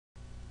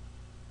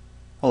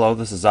Hello,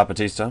 this is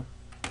Zapatista.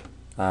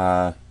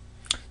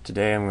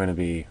 Today I'm going to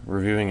be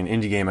reviewing an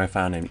indie game I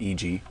found named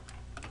Iji.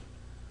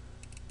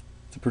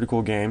 It's a pretty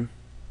cool game.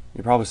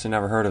 You probably still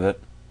never heard of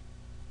it,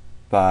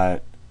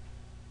 but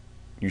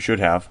you should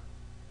have,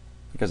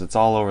 because it's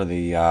all over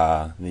the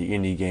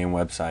indie game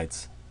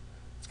websites.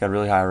 It's got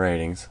really high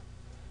ratings.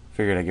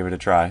 Figured I'd give it a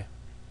try.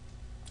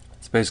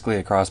 It's basically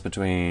a cross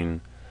between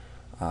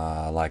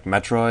like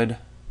Metroid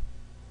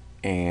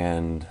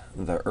and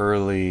the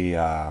early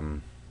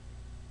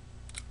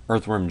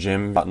Earthworm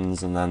Jim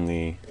buttons, and then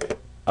the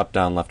up,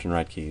 down, left, and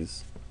right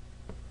keys.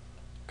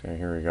 Okay,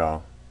 here we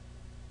go.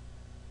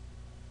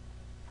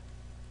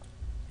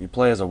 You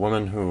play as a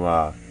woman who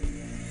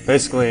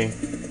basically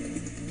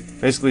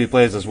you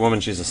play as this woman.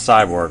 She's a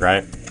cyborg,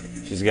 right?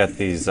 She's got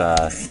these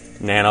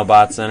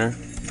nanobots in her.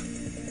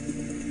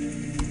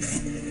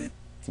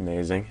 It's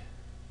amazing.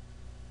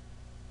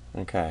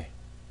 Okay,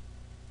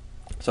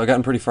 so I've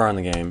gotten pretty far in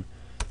the game.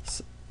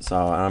 So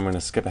I'm going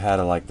to skip ahead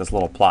of like this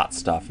little plot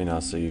stuff, you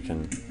know, so you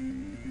can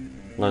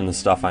learn the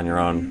stuff on your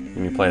own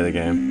when you play the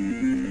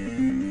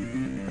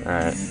game.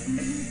 Alright.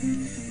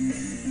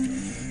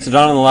 So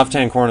down in the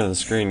left-hand corner of the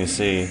screen you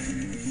see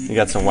you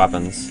got some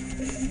weapons.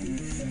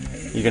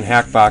 You can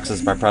hack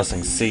boxes by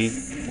pressing C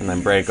and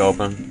then break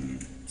open.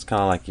 It's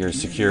kind of like your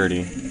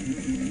security.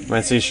 You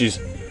might see she's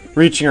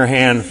reaching her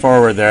hand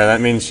forward there. That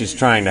means she's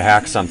trying to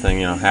hack something,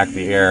 you know, hack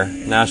the air.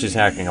 Now she's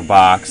hacking a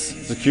box.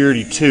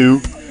 Security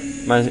 2.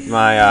 My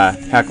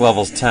hack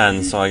level's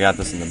 10, so I got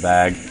this in the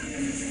bag.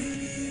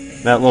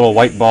 That little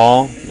white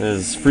ball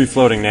is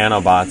free-floating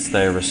nanobots.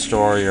 They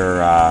restore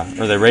your,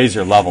 or they raise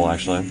your level,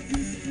 actually.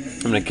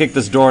 I'm going to kick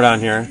this door down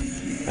here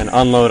and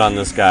unload on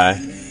this guy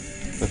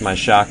with my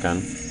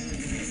shotgun.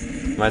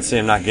 You might see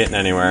I'm not getting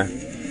anywhere.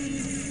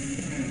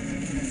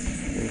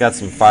 We've got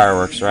some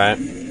fireworks, right?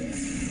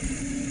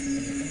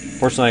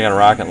 Fortunately, I got a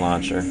rocket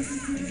launcher.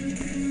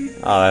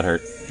 Oh, that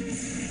hurt.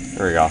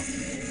 There we go.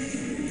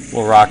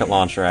 Little rocket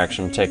launcher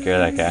action, take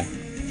care of that guy.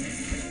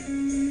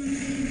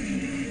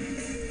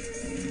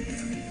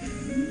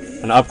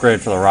 An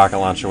upgrade for the rocket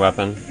launcher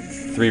weapon.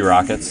 3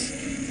 rockets.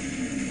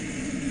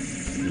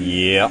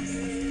 Yep.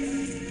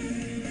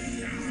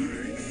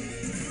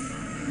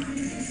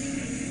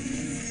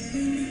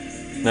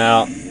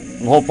 Now,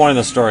 the whole point of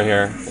the story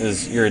here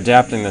is you're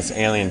adapting this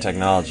alien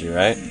technology,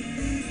 right?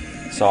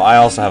 So I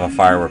also have a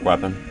firework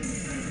weapon.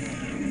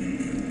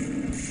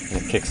 And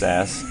it kicks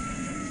ass.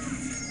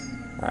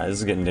 Alright, this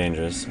is getting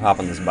dangerous. Hop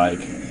on this bike.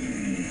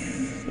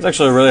 It's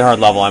actually a really hard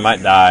level. I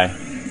might die.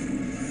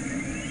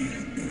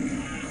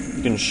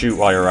 You can shoot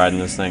while you're riding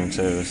this thing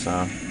too,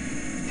 so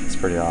it's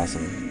pretty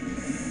awesome.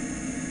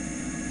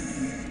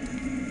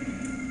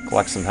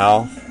 Collect some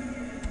health.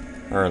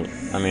 Or,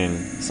 I mean,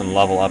 some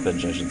level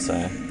upage, I should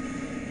say.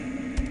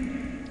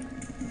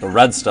 The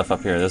red stuff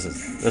up here, this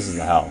is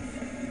the health.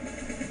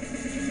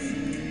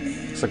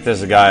 Looks like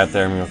there's a guy up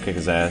there. I'm gonna go kick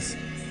his ass.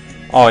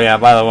 Oh yeah,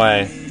 by the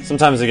way,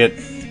 sometimes I get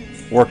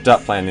worked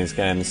up playing these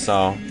games,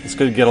 so this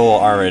could get a little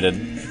R-rated.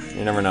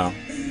 You never know.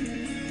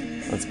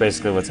 That's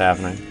basically what's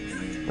happening.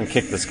 I'm gonna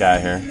kick this guy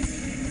here.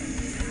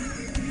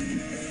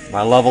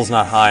 My level's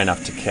not high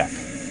enough to kick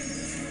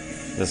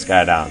this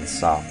guy down,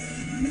 so.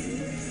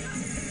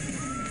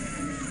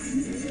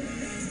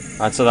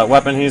 Alright, so that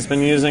weapon he's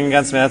been using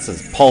against me, that's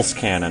his pulse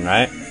cannon,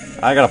 right?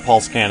 I got a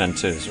pulse cannon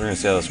too, so we're gonna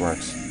see how this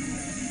works.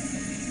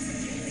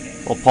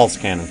 Little pulse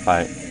cannon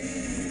fight.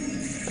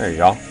 There you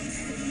go.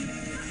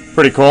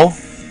 Pretty cool.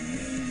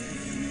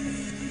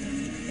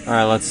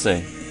 Alright, let's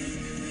see.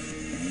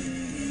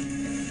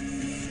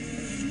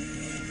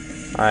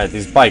 Alright,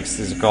 these bikes,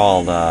 these are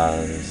called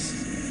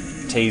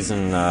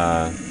Tazen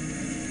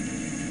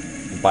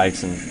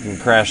bikes, and you can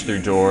crash through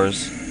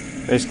doors.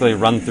 Basically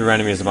run through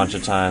enemies a bunch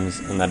of times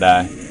and they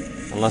die.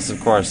 Unless, of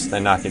course, they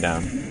knock you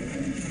down.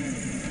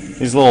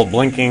 These little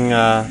blinking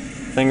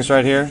things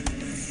right here,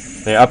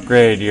 they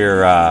upgrade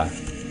your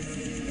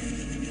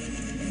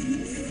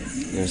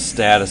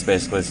status,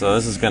 basically. So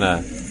this is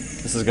gonna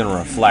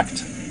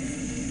reflect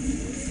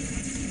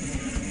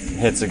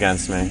hits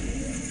against me.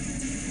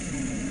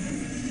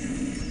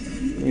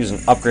 Use an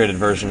upgraded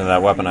version of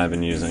that weapon I've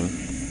been using.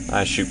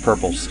 I shoot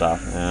purple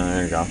stuff.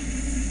 There you go.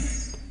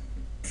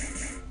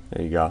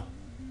 There you go.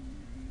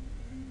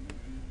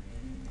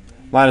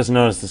 Might have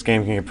noticed this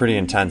game can get pretty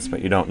intense,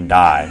 but you don't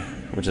die,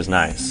 which is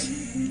nice.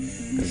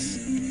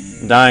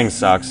 Because dying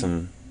sucks,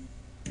 and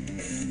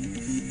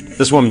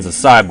this woman's a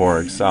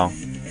cyborg, so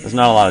there's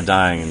not a lot of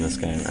dying in this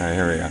game. Alright,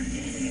 here we go.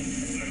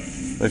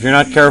 But if you're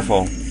not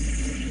careful,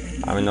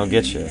 I mean, they'll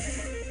get you.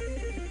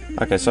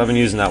 Okay, so I've been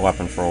using that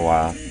weapon for a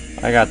while.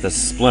 I got this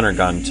splinter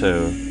gun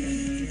too.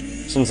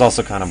 This one's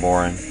also kind of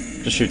boring.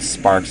 Just shoots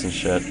sparks and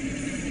shit.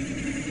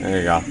 There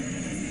you go.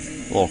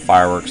 Little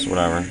fireworks,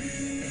 whatever.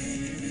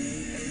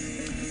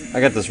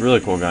 I got this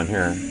really cool gun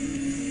here.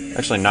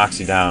 Actually knocks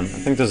you down. I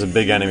think there's a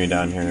big enemy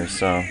down here,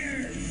 so.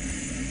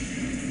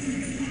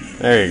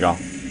 There you go.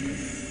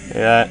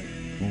 Yeah,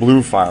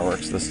 blue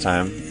fireworks this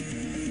time.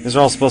 These are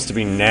all supposed to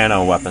be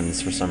nano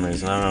weapons for some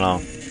reason. I don't know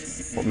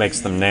what makes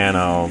them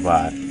nano,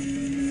 but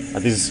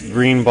these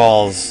green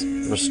balls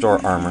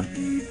restore armor.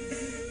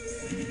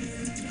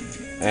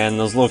 And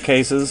those little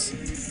cases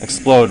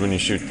explode when you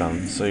shoot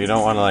them, so you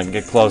don't want to like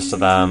get close to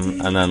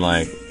them and then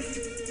like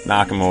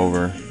knock them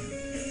over.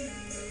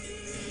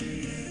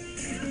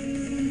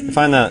 You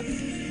find that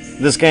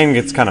this game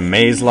gets kind of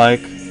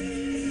maze-like. I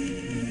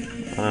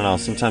don't know,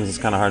 sometimes it's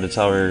kind of hard to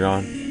tell where you're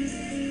going.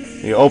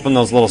 You open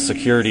those little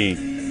security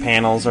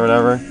panels or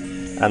whatever,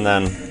 and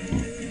then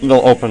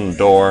they'll open the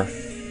door,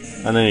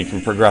 and then you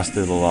can progress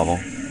through the level.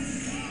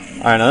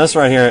 Alright, now this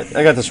right here,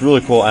 I got this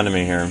really cool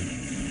enemy here.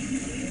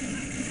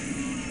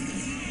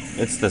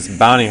 It's this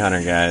bounty hunter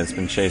guy that's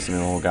been chasing me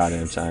the whole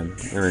goddamn time.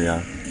 Here we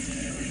go.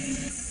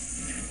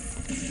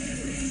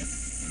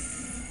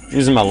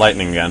 Using my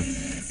lightning gun.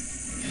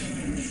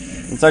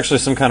 It's actually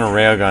some kind of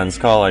railgun. It's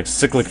called like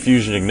cyclic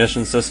fusion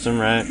ignition system,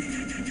 right?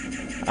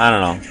 I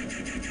don't know.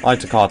 I like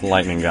to call it the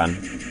lightning gun.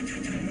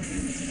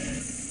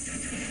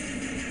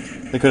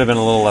 They could have been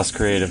a little less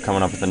creative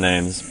coming up with the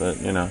names,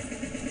 but you know.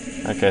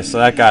 Okay, so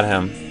that got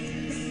him.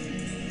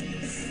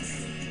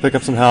 Pick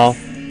up some health.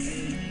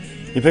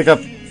 You pick up...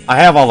 I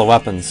have all the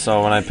weapons,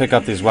 so when I pick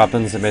up these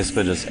weapons, they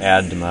basically just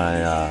add to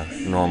my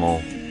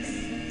normal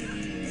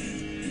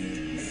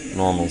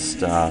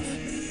stuff.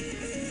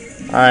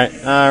 Alright,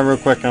 real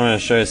quick, I'm going to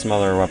show you some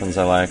other weapons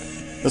I like.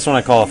 This one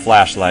I call a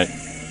flashlight.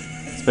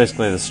 It's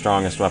basically the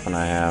strongest weapon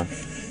I have.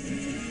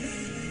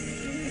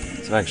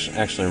 So I've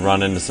actually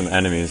run into some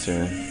enemies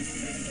here.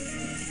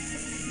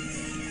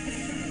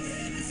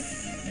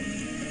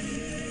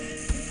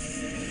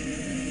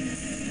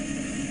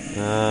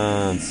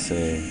 Let's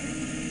see.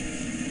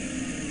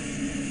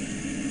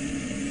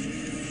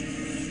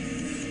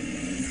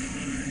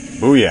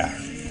 Booyah!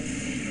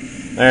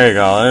 There you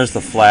go, there's the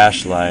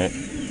flashlight.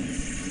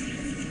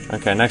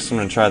 Okay, next I'm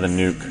going to try the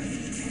nuke.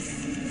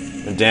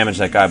 And damage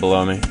that guy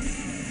below me.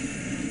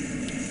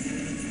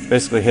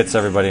 Basically hits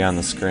everybody on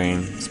the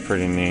screen. It's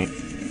pretty neat.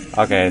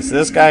 Okay, so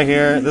this guy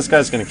here, this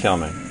guy's going to kill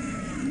me.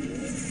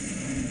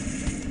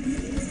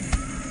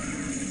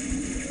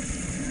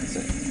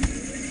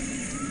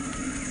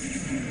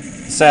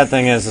 The sad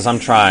thing is I'm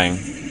trying.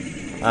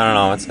 I don't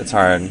know, it's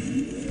hard.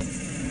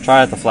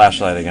 Try at the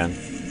flashlight again.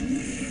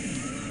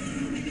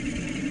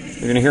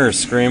 You're going to hear her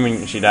scream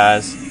when she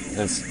dies.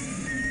 It's...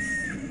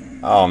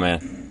 Oh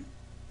man.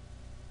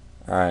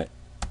 Alright.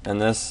 And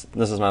this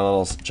is my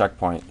little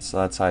checkpoint, so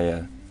that's how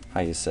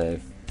you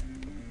save.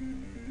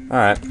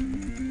 Alright.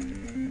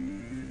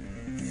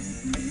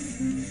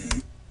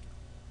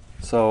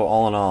 So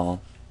all in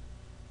all,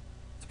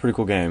 it's a pretty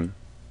cool game.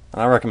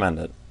 I recommend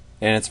it.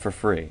 And it's for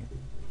free.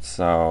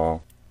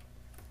 So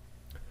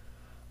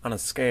on a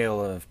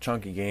scale of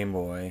chunky Game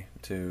Boy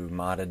to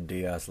modded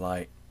DS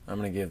Lite, I'm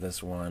gonna give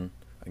this one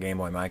a Game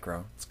Boy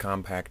Micro. It's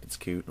compact, it's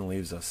cute, and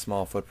leaves a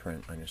small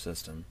footprint on your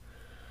system.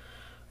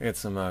 I got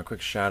some quick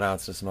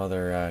shout-outs to some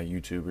other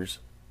YouTubers.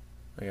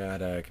 I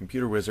got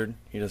Computer Wizard.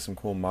 He does some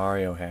cool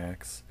Mario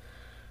hacks.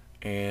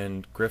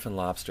 And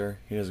griffinlobster.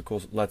 He does a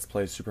cool Let's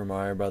Play Super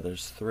Mario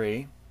Brothers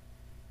 3.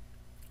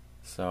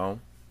 So,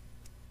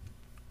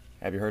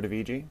 have you heard of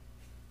Iji?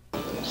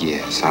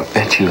 Yes, I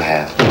bet you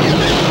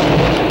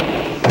have.